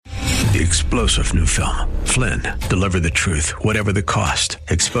The explosive new film, Flynn, deliver the truth, whatever the cost,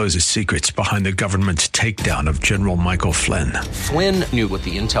 exposes secrets behind the government's takedown of General Michael Flynn. Flynn knew what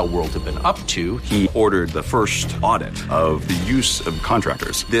the intel world had been up to. He ordered the first audit of the use of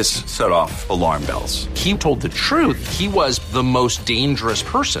contractors. This set off alarm bells. He told the truth. He was the most dangerous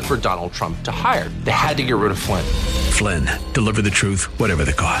person for Donald Trump to hire. They had to get rid of Flynn. Flynn, deliver the truth, whatever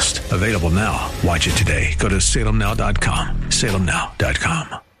the cost. Available now. Watch it today. Go to salemnow.com.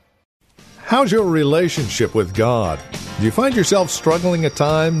 salemnow.com. How's your relationship with God? Do you find yourself struggling at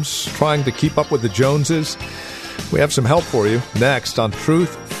times, trying to keep up with the Joneses? We have some help for you next on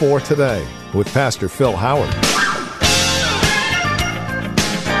Truth for Today with Pastor Phil Howard.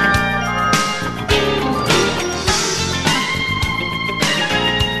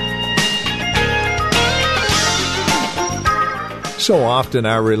 So often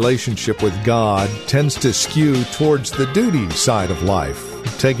our relationship with God tends to skew towards the duty side of life,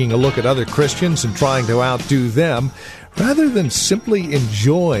 taking a look at other Christians and trying to outdo them, rather than simply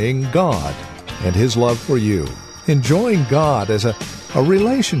enjoying God and His love for you. Enjoying God as a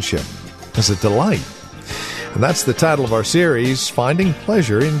relationship, as a delight. And that's the title of our series, Finding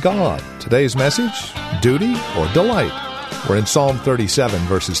Pleasure in God. Today's message, Duty or Delight. We're in Psalm 37,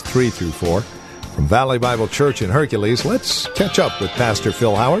 verses 3 through 4. From Valley Bible Church in Hercules, let's catch up with Pastor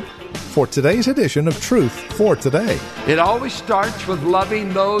Phil Howard for today's edition of Truth for Today. It always starts with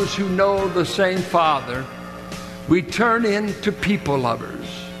loving those who know the same Father. We turn into people lovers.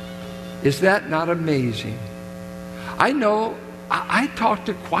 Is that not amazing? I know, I talk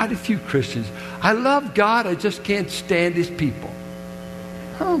to quite a few Christians. I love God, I just can't stand His people.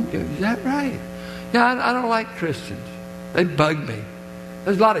 Oh, is that right? Yeah, I don't like Christians. They bug me.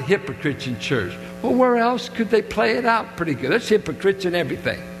 There's a lot of hypocrites in church. Well, where else could they play it out pretty good? There's hypocrites in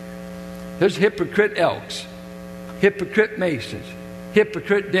everything. There's hypocrite Elks, hypocrite Masons,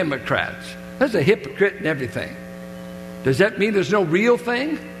 hypocrite Democrats. There's a hypocrite in everything. Does that mean there's no real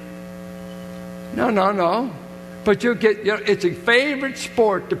thing? No. But you'll get, it's a favorite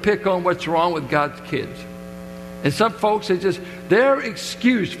sport to pick on what's wrong with God's kids. And some folks, their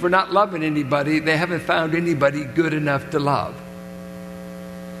excuse for not loving anybody, they haven't found anybody good enough to love.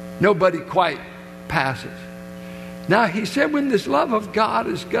 Nobody quite passes. Now, he said when this love of God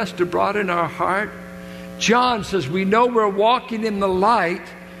is gushed abroad in our heart, John says we know we're walking in the light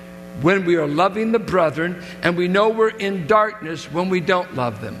when we are loving the brethren, and we know we're in darkness when we don't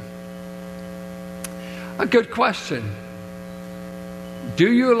love them. A good question.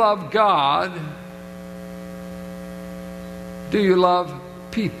 Do you love God? Do you love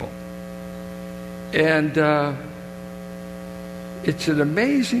people? And it's an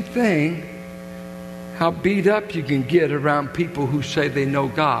amazing thing how beat up you can get around people who say they know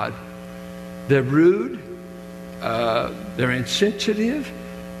God. They're rude, they're insensitive,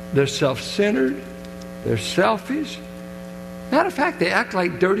 they're self-centered, they're selfish. Matter of fact, they act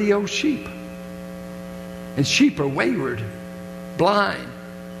like dirty old sheep. And sheep are wayward, blind,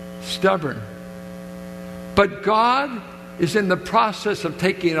 stubborn. But God is in the process of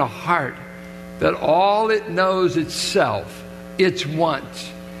taking a heart that all it knows itself, its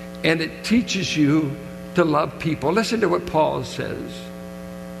wants, and it teaches you to love people. Listen to what Paul says.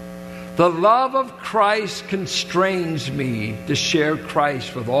 The love of Christ constrains me to share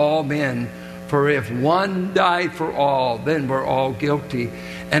Christ with all men. For if one died for all, then we're all guilty.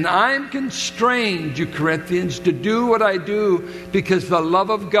 And I'm constrained, you Corinthians, to do what I do because the love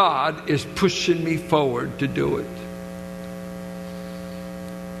of God is pushing me forward to do it.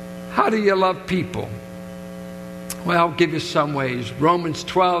 How do you love people? Well, I'll give you some ways. Romans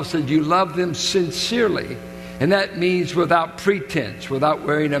 12 said you love them sincerely. And that means without pretense, without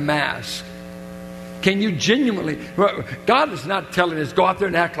wearing a mask. Can you genuinely... God is not telling us, go out there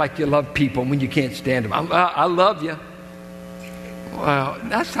and act like you love people when you can't stand them. I love you. Well,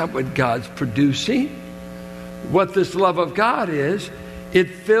 that's not what God's producing. What this love of God is,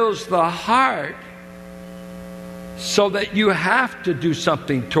 it fills the heart so that you have to do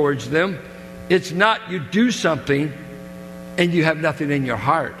something towards them. It's not you do something and you have nothing in your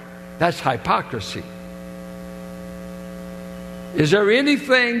heart. That's hypocrisy. Is there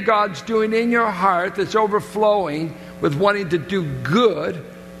anything God's doing in your heart that's overflowing with wanting to do good,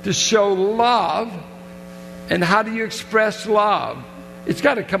 to show love? And how do you express love? It's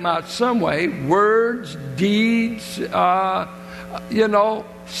got to come out some way. Words, deeds,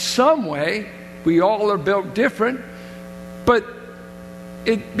 some way. We all are built different. But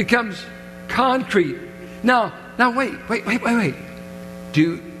it becomes concrete. Now wait.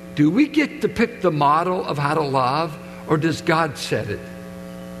 Do we get to pick the model of how to love, or does God set it?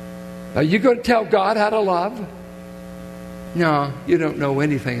 Are you going to tell God how to love? No, you don't know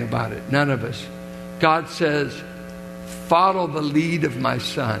anything about it. None of us. God says, follow the lead of my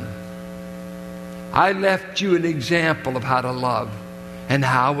Son. I left you an example of how to love. And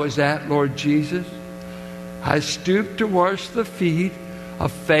how was that, Lord Jesus? I stooped to wash the feet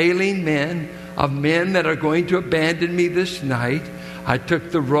of failing men, of men that are going to abandon me this night. I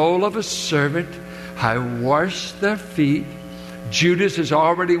took the role of a servant. I washed their feet. Judas has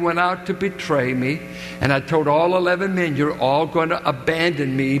already went out to betray me. And I told all 11 men, you're all going to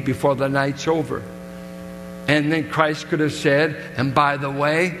abandon me before the night's over. And then Christ could have said, and by the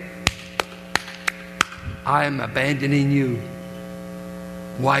way, I am abandoning you.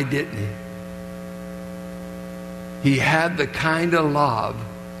 Why didn't he? He had the kind of love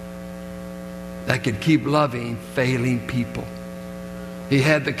that could keep loving failing people. He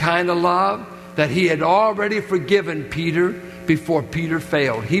had the kind of love that he had already forgiven Peter before Peter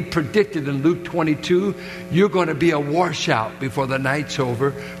failed. He predicted in Luke 22, you're going to be a washout before the night's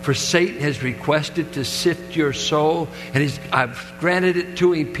over, for Satan has requested to sift your soul, and I've granted it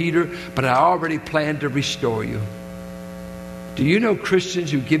to him, Peter, but I already planned to restore you. Do you know Christians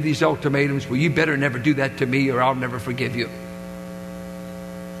who give these ultimatums? Well, you better never do that to me or I'll never forgive you.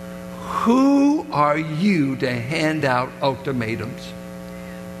 Who are you to hand out ultimatums?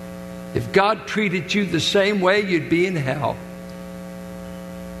 If God treated you the same way, you'd be in hell.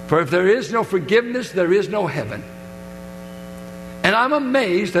 For if there is no forgiveness, there is no heaven. And I'm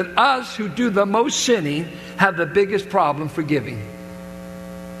amazed that us who do the most sinning have the biggest problem forgiving.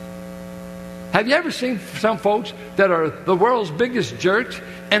 Have you ever seen some folks that are the world's biggest jerks,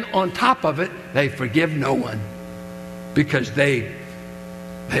 and on top of it, they forgive no one because they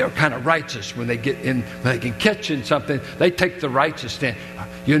are kind of righteous when they get in, when they can catch in something, they take the righteous stand.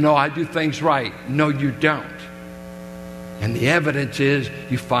 You know, I do things right. No, you don't. And the evidence is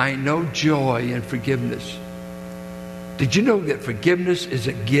you find no joy in forgiveness. Did you know that forgiveness is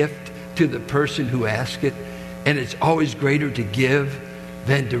a gift to the person who asks it? And it's always greater to give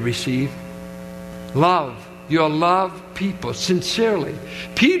than to receive. Love. You'll love people sincerely.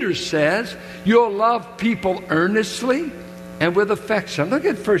 Peter says you'll love people earnestly and with affection. Look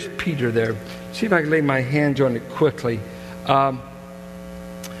at 1 Peter there. See if I can lay my hands on it quickly.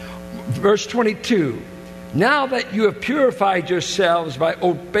 Verse 22. Now that you have purified yourselves by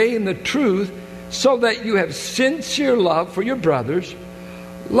obeying the truth, so that you have sincere love for your brothers,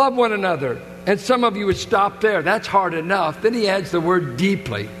 love one another. And some of you would stop there. That's hard enough. Then he adds the word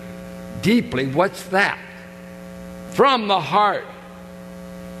deeply. Deeply, what's that? From the heart.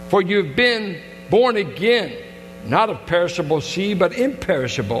 For you've been born again, not of perishable seed, but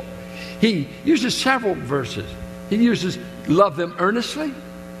imperishable. He uses several verses. He uses love them earnestly,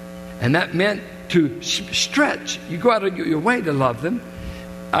 and that meant to stretch. You go out of your way to love them.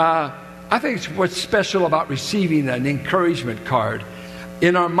 I think it's what's special about receiving an encouragement card.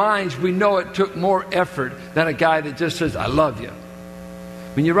 In our minds, we know it took more effort than a guy that just says, I love you.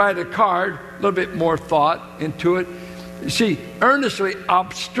 When you write a card, a little bit more thought into it. You see, earnestly,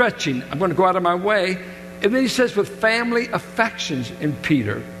 I'm stretching. I'm going to go out of my way. And then he says with family affections in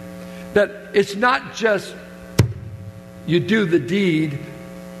Peter, that it's not just you do the deed,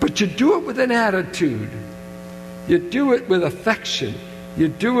 but you do it with an attitude. You do it with affection. You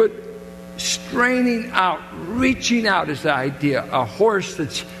do it straining out, reaching out is the idea. A horse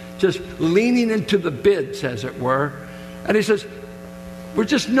that's just leaning into the bits, as it were. And he says, we're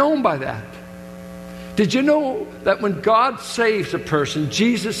just known by that. Did you know that when God saves a person,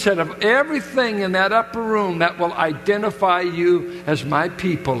 Jesus said, of everything in that upper room that will identify you as my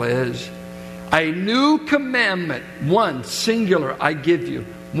people is, a new commandment, one singular, I give you.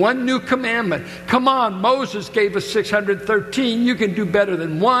 One new commandment. Come on, Moses gave us 613. You can do better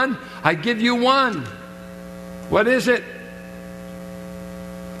than one. I give you one. What is it?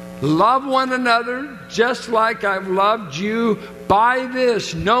 Love one another just like I've loved you. By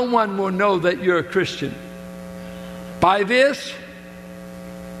this, no one will know that you're a Christian. By this,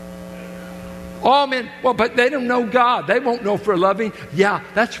 oh man, well, but they don't know God. They won't know for loving. Yeah,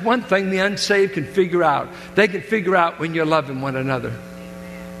 that's one thing the unsaved can figure out. They can figure out when you're loving one another.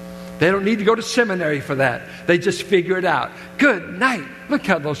 They don't need to go to seminary for that. They just figure it out. Good night. Look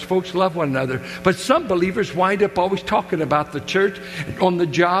how those folks love one another. But some believers wind up always talking about the church, on the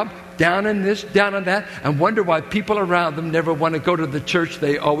job, down in this, down in that, and wonder why people around them never want to go to the church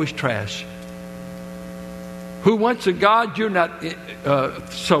they always trash. Who wants a God you're not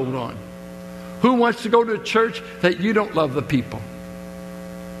sold on? Who wants to go to a church that you don't love the people?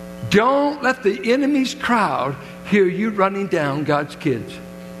 Don't let the enemy's crowd hear you running down God's kids.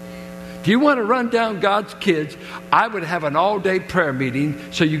 If you want to run down God's kids, I would have an all-day prayer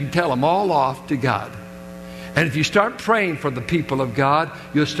meeting so you can tell them all off to God. And if you start praying for the people of God,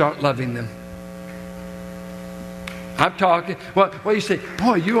 you'll start loving them. I'm talking, well, you say,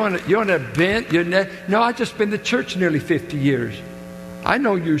 boy, you're on an event. No, I've just been to church nearly 50 years. I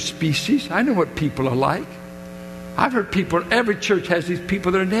know your species. I know what people are like. I've heard people, every church has these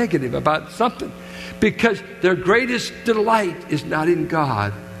people that are negative about something because their greatest delight is not in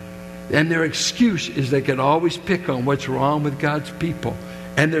God. And their excuse is they can always pick on what's wrong with God's people.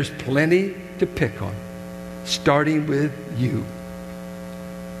 And there's plenty to pick on, starting with you.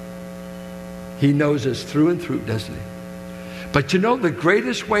 He knows us through and through, doesn't he? But you know, the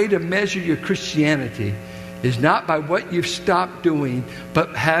greatest way to measure your Christianity is not by what you've stopped doing,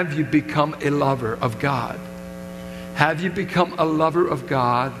 but have you become a lover of God? Have you become a lover of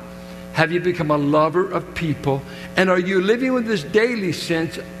God? Have you become a lover of people? And are you living with this daily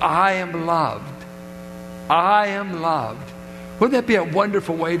sense, I am loved? I am loved. Wouldn't that be a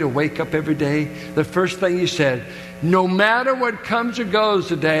wonderful way to wake up every day? The first thing you said, no matter what comes or goes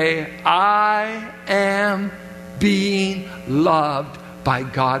today, I am being loved by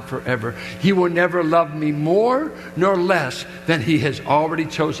God forever. He will never love me more nor less than He has already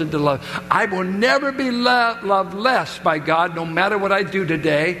chosen to love. I will never be loved less by God no matter what I do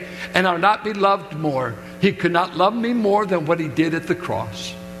today, and I'll not be loved more. He could not love me more than what He did at the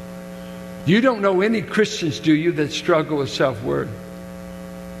cross. You don't know any Christians, do you, that struggle with self-worth?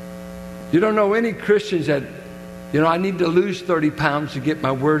 You don't know any Christians that, I need to lose 30 pounds to get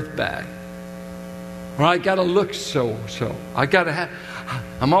my worth back. Or I got to look so. I got to have,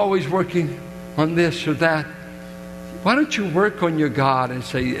 I'm always working on this or that. Why don't you work on your God and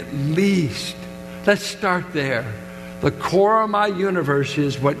say, at least, let's start there. The core of my universe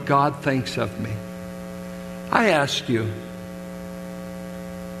is what God thinks of me. I ask you,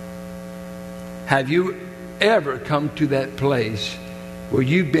 have you ever come to that place where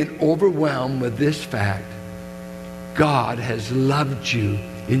you've been overwhelmed with this fact? God has loved you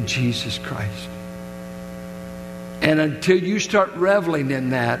in Jesus Christ. And until you start reveling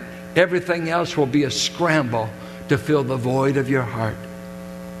in that, everything else will be a scramble to fill the void of your heart.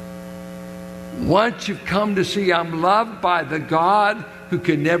 Once you've come to see, I'm loved by the God who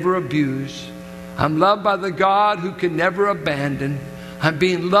can never abuse. I'm loved by the God who can never abandon. I'm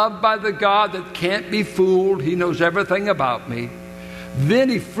being loved by the God that can't be fooled. He knows everything about me. Then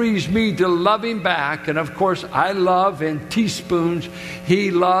He frees me to love Him back. And of course, I love in teaspoons. He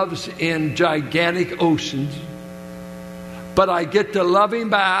loves in gigantic oceans. But I get to love Him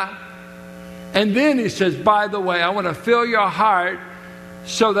back. And then He says, by the way, I want to fill your heart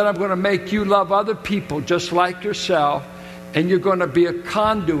so that I'm going to make you love other people just like yourself. And you're going to be a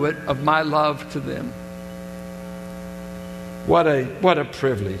conduit of my love to them. What a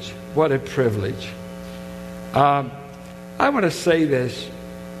privilege. What a privilege. I want to say this.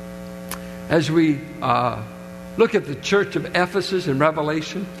 As we look at the church of Ephesus in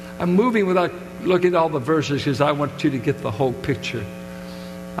Revelation, I'm moving without looking at all the verses because I want you to get the whole picture.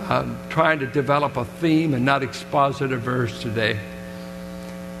 I'm trying to develop a theme and not exposit a verse today.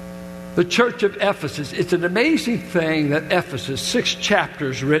 The church of Ephesus, it's an amazing thing that Ephesus, 6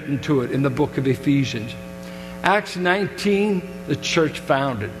 chapters written to it in the book of Ephesians. Acts 19, the church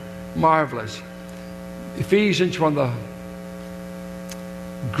founded. Marvelous. Ephesians, one of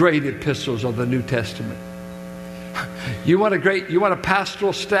the great epistles of the New Testament. You want a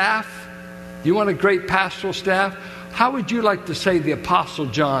pastoral staff? You want a great pastoral staff? How would you like to say the Apostle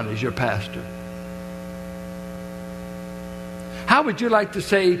John is your pastor? How would you like to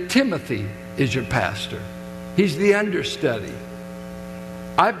say Timothy is your pastor? He's the understudy.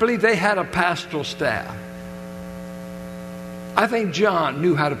 I believe they had a pastoral staff. I think John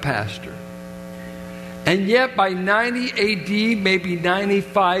knew how to pastor. And yet by 90 AD, maybe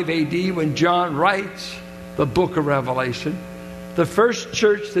 95 AD, when John writes the book of Revelation, the first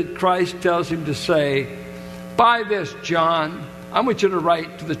church that Christ tells him to say, by this, John, I want you to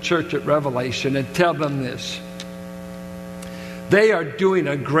write to the church at Revelation and tell them this. They are doing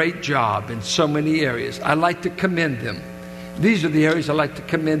a great job in so many areas. I like to commend them. These are the areas I like to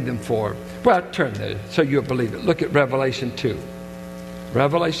commend them for. Well, turn there so you'll believe it. Look at Revelation 2.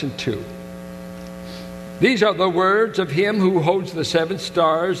 Revelation 2. These are the words of Him who holds the 7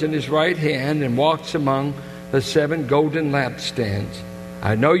 stars in His right hand and walks among the 7 golden lampstands.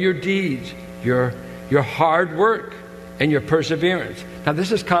 I know your deeds, your hard work, and your perseverance. Now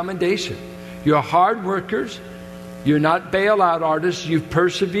this is commendation. You're hard workers. You're not bailout artists. You've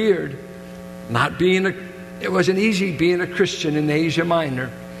persevered. It wasn't easy being a Christian in Asia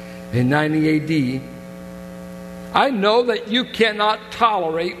Minor in 90 AD. I know that you cannot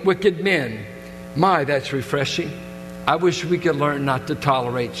tolerate wicked men. My, that's refreshing. I wish we could learn not to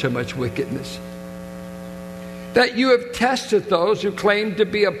tolerate so much wickedness. that you have tested those who claim to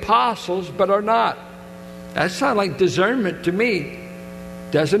be apostles but are not. That sounds like discernment to me,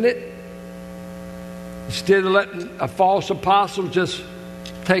 doesn't it? Instead of letting a false apostle just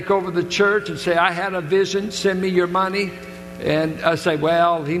take over the church and say, I had a vision, send me your money. And I say,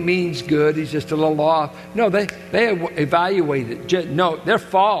 well, he means good, he's just a little off. No, they evaluate it. No, they're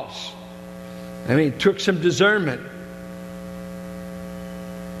false. I mean, it took some discernment.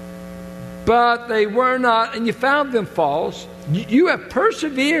 But they were not, and you found them false. You have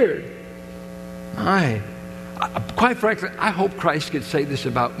persevered. Quite frankly, I hope Christ could say this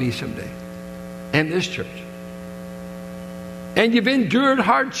about me someday and this church. And you've endured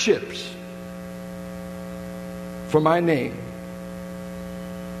hardships for my name.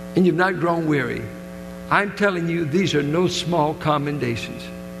 And you've not grown weary. I'm telling you, these are no small commendations.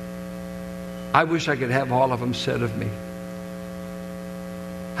 I wish I could have all of them said of me.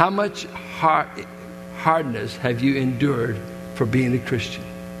 How much hardness have you endured for being a Christian?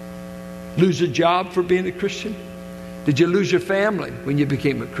 Lose a job for being a Christian? Did you lose your family when you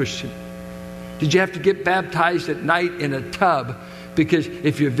became a Christian? Did you have to get baptized at night in a tub because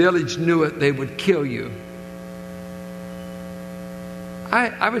if your village knew it, they would kill you?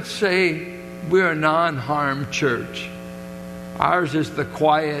 I would say we're a non-harm church. Ours is the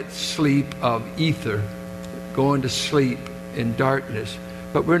quiet sleep of ether, going to sleep in darkness.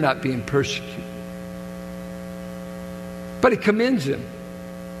 But we're not being persecuted. But he commends him.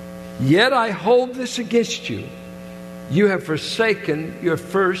 Yet I hold this against you. You have forsaken your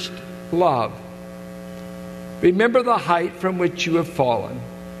first love. Remember the height from which you have fallen.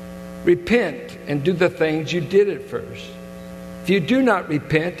 Repent and do the things you did at first. If you do not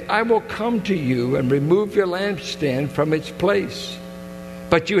repent, I will come to you and remove your lampstand from its place.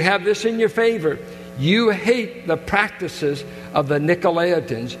 But you have this in your favor. You hate the practices of the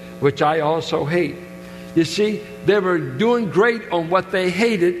Nicolaitans, which I also hate. You see, they were doing great on what they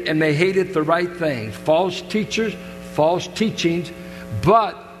hated, and they hated the right things. False teachers, false teachings.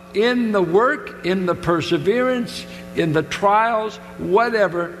 But in the work, in the perseverance, in the trials,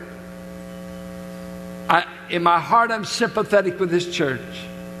 whatever, in my heart I'm sympathetic with this church.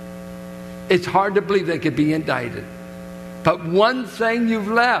 It's hard to believe they could be indicted. But one thing you've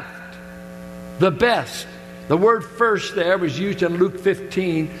left, the best. The word first there was used in Luke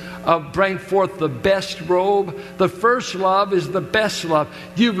 15 of bring forth the best robe. The first love is the best love.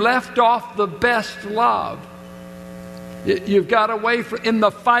 You've left off the best love. You've got away from, in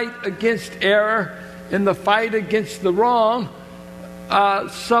the fight against error, in the fight against the wrong,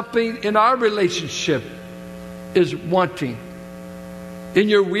 something in our relationship is wanting. In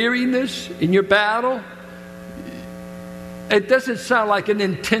your weariness, in your battle, it doesn't sound like an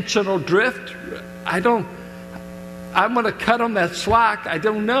intentional drift. I'm going to cut on that slack. I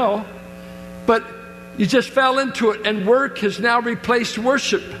don't know. But you just fell into it, and work has now replaced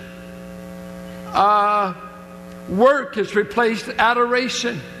worship. Work has replaced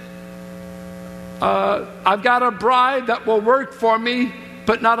adoration. I've got a bride that will work for me,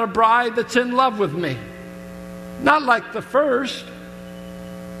 but not a bride that's in love with me. Not like the first.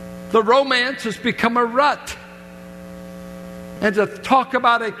 The romance has become a rut. And to talk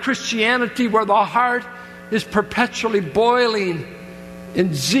about a Christianity where the heart is perpetually boiling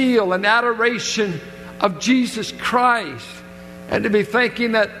in zeal and adoration of Jesus Christ. And to be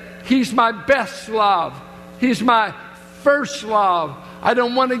thinking that He's my best love. He's my first love. I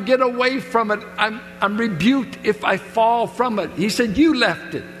don't want to get away from it. I'm rebuked if I fall from it. He said, you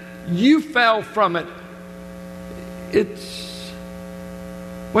left it. You fell from it.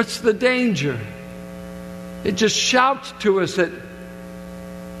 What's the danger? It just shouts to us that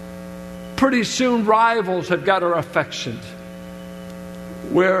pretty soon rivals have got our affections.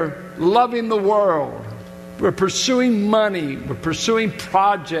 We're loving the world. We're pursuing money. We're pursuing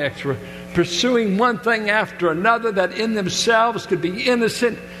projects. We're pursuing one thing after another that in themselves could be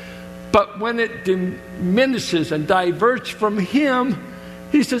innocent. But when it diminishes and diverts from Him,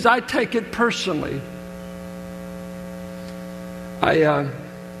 He says, I take it personally. I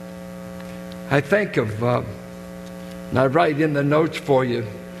think of, and I write in the notes for you,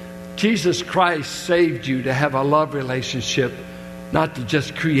 Jesus Christ saved you to have a love relationship, not to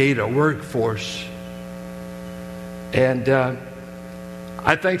just create a workforce. And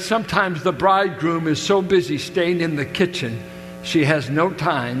I think sometimes the bridegroom is so busy staying in the kitchen, she has no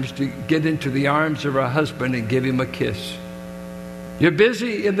time to get into the arms of her husband and give him a kiss. You're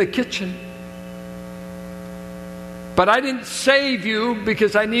busy in the kitchen. But I didn't save you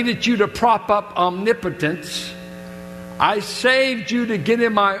because I needed you to prop up omnipotence. I saved you to get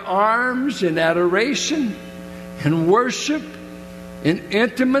in my arms in adoration, in worship, in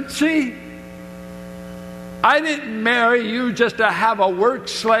intimacy. I didn't marry you just to have a work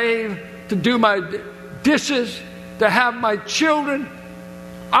slave, to do my dishes, to have my children.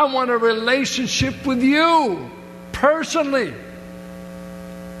 I want a relationship with you personally.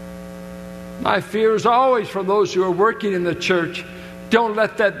 My fear is always for those who are working in the church, don't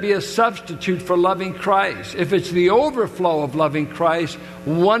let that be a substitute for loving Christ. If it's the overflow of loving Christ,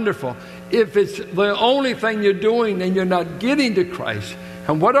 wonderful. If it's the only thing you're doing, then you're not getting to Christ.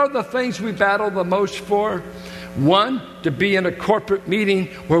 And what are the things we battle the most for? One, to be in a corporate meeting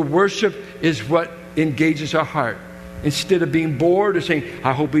where worship is what engages our heart. Instead of being bored or saying,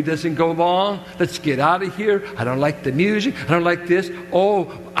 I hope he doesn't go long. Let's get out of here. I don't like the music. I don't like this.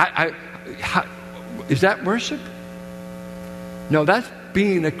 Is that worship? No, that's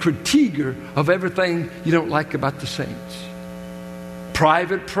being a critiquer of everything you don't like about the saints.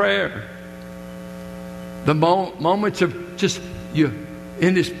 Private prayer. The moments of just you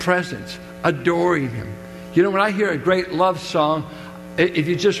in his presence, adoring him. You know, when I hear a great love song, if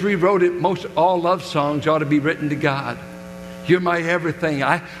you just rewrote it, most all love songs ought to be written to God. You're my everything.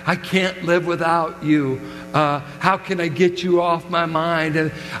 I can't live without you. How can I get you off my mind?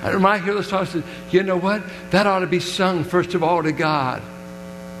 And when I hear the song, I say, you know what? That ought to be sung first of all to God.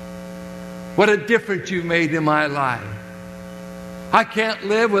 What a difference you made in my life. I can't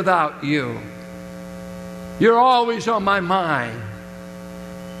live without you. You're always on my mind.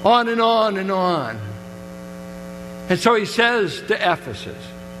 On and on and on. And so he says to Ephesus,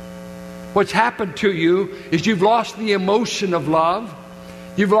 what's happened to you is you've lost the emotion of love.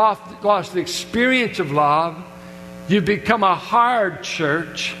 You've lost the experience of love. You've become a hard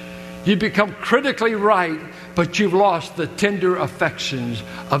church. You've become critically right, but you've lost the tender affections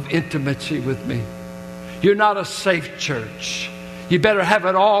of intimacy with me. You're not a safe church. You better have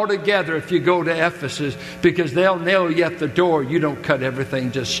it all together if you go to Ephesus, because they'll nail you at the door. You don't cut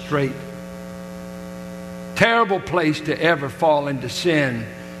everything just straight. Terrible place to ever fall into sin,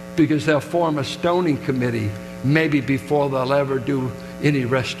 because they'll form a stoning committee maybe before they'll ever do any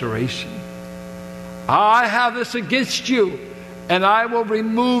restoration. I have this against you, and I will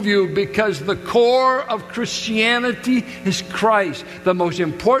remove you, because the core of Christianity is Christ. The most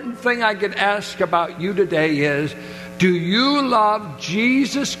important thing I could ask about you today is, do you love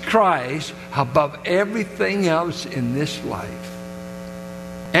Jesus Christ above everything else in this life?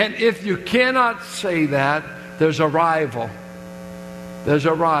 And if you cannot say that, there's a rival. There's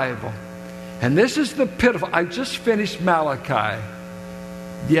a rival. And this is the pitiful. I just finished Malachi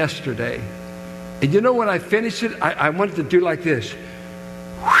yesterday. And you know, when I finished it, I wanted to do like this.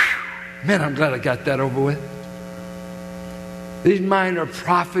 Whew, man, I'm glad I got that over with. These minor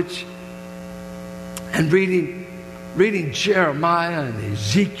prophets, and reading Jeremiah and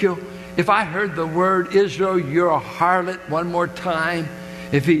Ezekiel. If I heard the word Israel, you're a harlot one more time.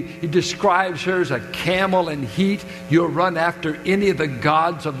 If he describes her as a camel in heat, you'll run after any of the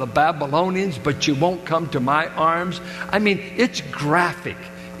gods of the Babylonians, but you won't come to my arms. I mean, it's graphic.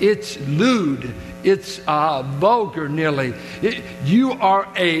 It's lewd. It's vulgar nearly. You are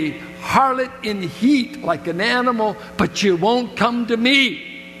a harlot in heat like an animal, but you won't come to me.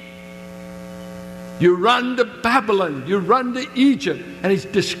 You run to Babylon, you run to Egypt, and he's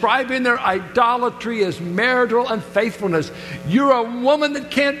describing their idolatry as marital unfaithfulness. You're a woman that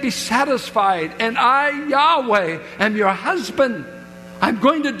can't be satisfied, and I, Yahweh, am your husband. I'm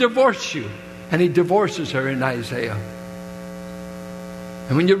going to divorce you. And he divorces her in Isaiah.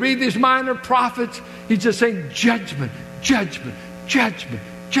 And when you read these minor prophets, he's just saying judgment, judgment, judgment,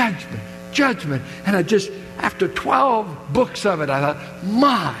 judgment, judgment. And after 12 books of it, I thought,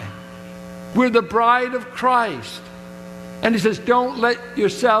 my, we're the bride of Christ. And he says, don't let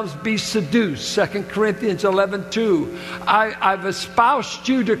yourselves be seduced. 2 Corinthians 11:2. I've espoused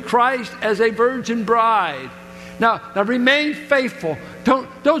you to Christ as a virgin bride. Now remain faithful.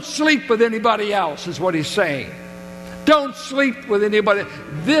 Don't sleep with anybody else, is what he's saying. Don't sleep with anybody.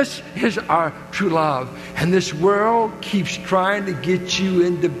 This is our true love. And this world keeps trying to get you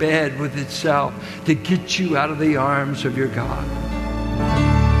into bed with itself, to get you out of the arms of your God.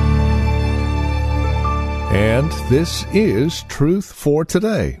 And this is Truth for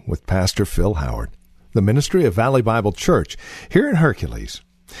Today with Pastor Phil Howard, the ministry of Valley Bible Church here in Hercules.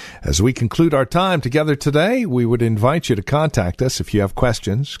 As we conclude our time together today, we would invite you to contact us if you have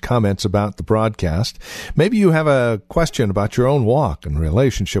questions, comments about the broadcast. Maybe you have a question about your own walk and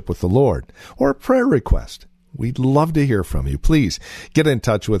relationship with the Lord, or a prayer request. We'd love to hear from you. Please get in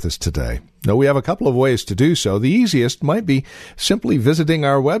touch with us today. Now, we have a couple of ways to do so. The easiest might be simply visiting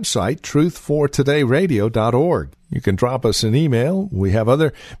our website, truthfortodayradio.org. You can drop us an email. We have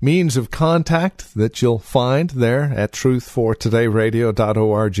other means of contact that you'll find there at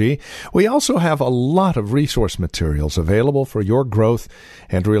truthfortodayradio.org. We also have a lot of resource materials available for your growth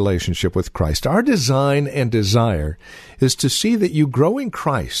and relationship with Christ. Our design and desire is to see that you grow in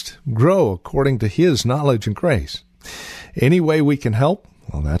Christ, grow according to His knowledge and grace. Any way we can help,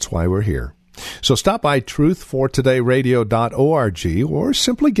 well, that's why we're here. So stop by truthfortodayradio.org or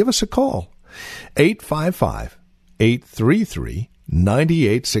simply give us a call.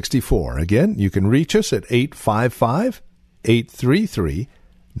 855-833-9864. Again, you can reach us at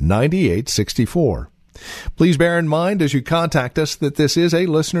 855-833-9864. Please bear in mind as you contact us that this is a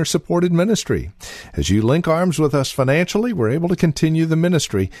listener-supported ministry. As you link arms with us financially, we're able to continue the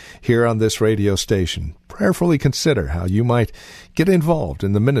ministry here on this radio station. Prayerfully consider how you might get involved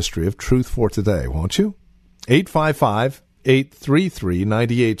in the ministry of Truth for Today, won't you?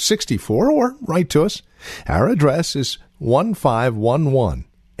 855-833-9864, or write to us. Our address is 1511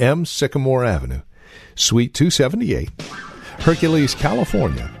 M. Sycamore Avenue, Suite 278, Hercules,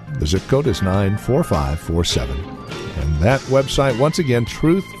 California. The zip code is 94547. And that website, once again,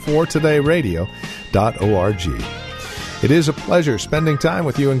 truthfortodayradio.org. It is a pleasure spending time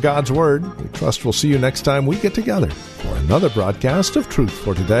with you in God's Word. We trust we'll see you next time we get together for another broadcast of Truth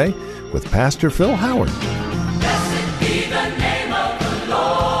for Today with Pastor Phil Howard. Blessed be the name of the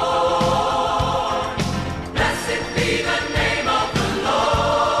Lord. Blessed be the name of the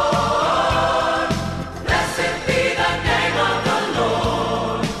Lord. Blessed be the name of the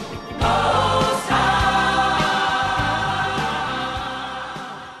Lord. Most High.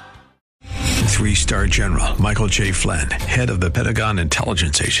 3-star General Michael J. Flynn, head of the Pentagon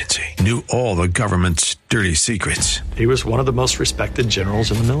Intelligence Agency, knew all the government's dirty secrets. He was one of the most respected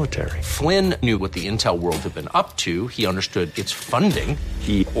generals in the military. Flynn knew what the intel world had been up to. He understood its funding.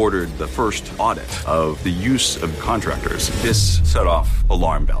 He ordered the first audit of the use of contractors. This set off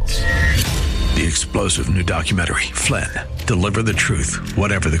alarm bells. The explosive new documentary, Flynn, Deliver the Truth,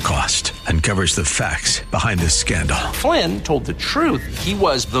 Whatever the Cost, uncovers the facts behind this scandal. Flynn told the truth. He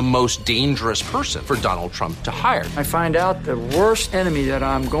was the most dangerous person for Donald Trump to hire. I find out the worst enemy that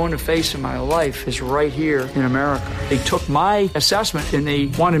I'm going to face in my life is right here in America. They took my assessment and they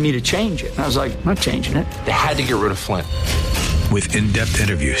wanted me to change it. And I was like, I'm not changing it. They had to get rid of Flynn. With in-depth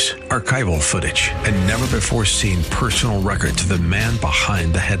interviews, archival footage, and never-before-seen personal records of the man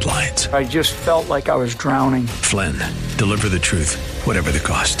behind the headlines. I just felt like I was drowning. Flynn, Deliver the Truth, Whatever the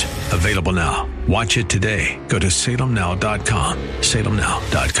Cost. Available now. Watch it today. Go to salemnow.com.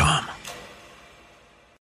 salemnow.com.